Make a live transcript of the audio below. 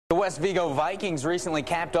West Vigo Vikings recently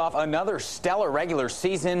capped off another stellar regular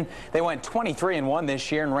season. They went 23-1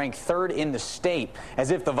 this year and ranked third in the state.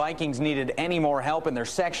 As if the Vikings needed any more help in their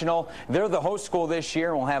sectional, they're the host school this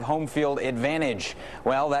year and will have home field advantage.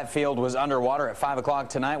 Well, that field was underwater at 5 o'clock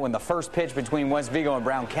tonight when the first pitch between West Vigo and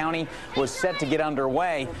Brown County was set to get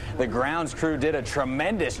underway. The grounds crew did a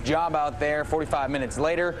tremendous job out there. 45 minutes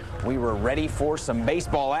later, we were ready for some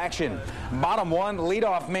baseball action. Bottom one,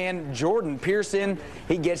 leadoff man Jordan Pearson.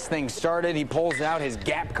 He gets things started. He pulls out his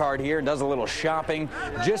gap card here and does a little shopping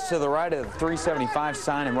just to the right of the 375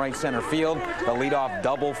 sign in right center field. The leadoff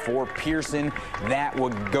double for Pearson. That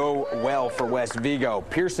would go well for West Vigo.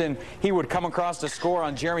 Pearson, he would come across to score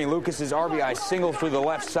on Jeremy Lucas's RBI single through the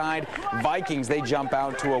left side. Vikings, they jump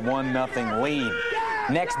out to a 1-0 lead.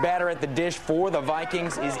 Next batter at the dish for the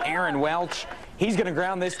Vikings is Aaron Welch. He's going to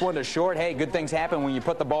ground this one to short. Hey, good things happen when you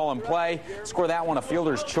put the ball in play. Score that one a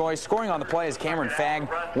fielder's choice. Scoring on the play is Cameron Fagg.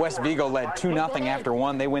 West Vigo led 2-0 after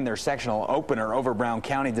one. They win their sectional opener over Brown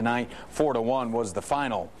County tonight. 4-1 was the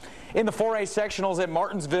final. In the 4A sectionals at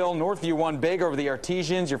Martinsville, Northview won big over the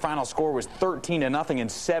Artesians. Your final score was 13-0 in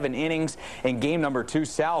 7 innings. In game number 2,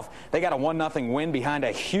 South, they got a 1-0 win behind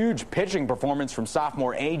a huge pitching performance from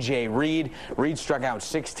sophomore A.J. Reed. Reed struck out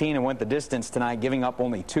 16 and went the distance tonight, giving up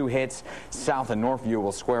only 2 hits. South and Northview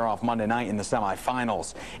will square off Monday night in the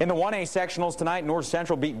semifinals. In the 1A sectionals tonight, North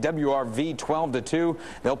Central beat WRV 12-2.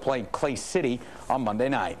 They'll play Clay City on Monday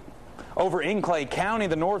night. Over in Clay County,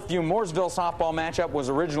 the Northview-Mooresville softball matchup was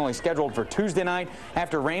originally scheduled for Tuesday night.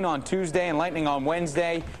 After rain on Tuesday and lightning on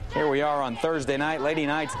Wednesday, here we are on Thursday night. Lady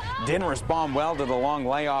Knights didn't respond well to the long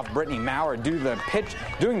layoff. Brittany Maurer doing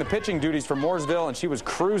the pitching duties for Mooresville, and she was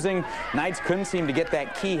cruising. Knights couldn't seem to get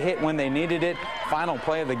that key hit when they needed it. Final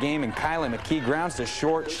play of the game, and Kylie McKee grounds to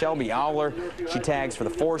short. Shelby Owler, she tags for the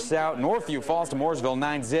force out. Northview falls to Mooresville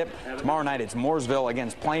 9-zip. Tomorrow night it's Mooresville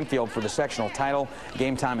against Plainfield for the sectional title.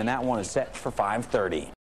 Game time in that one is set for 5:30.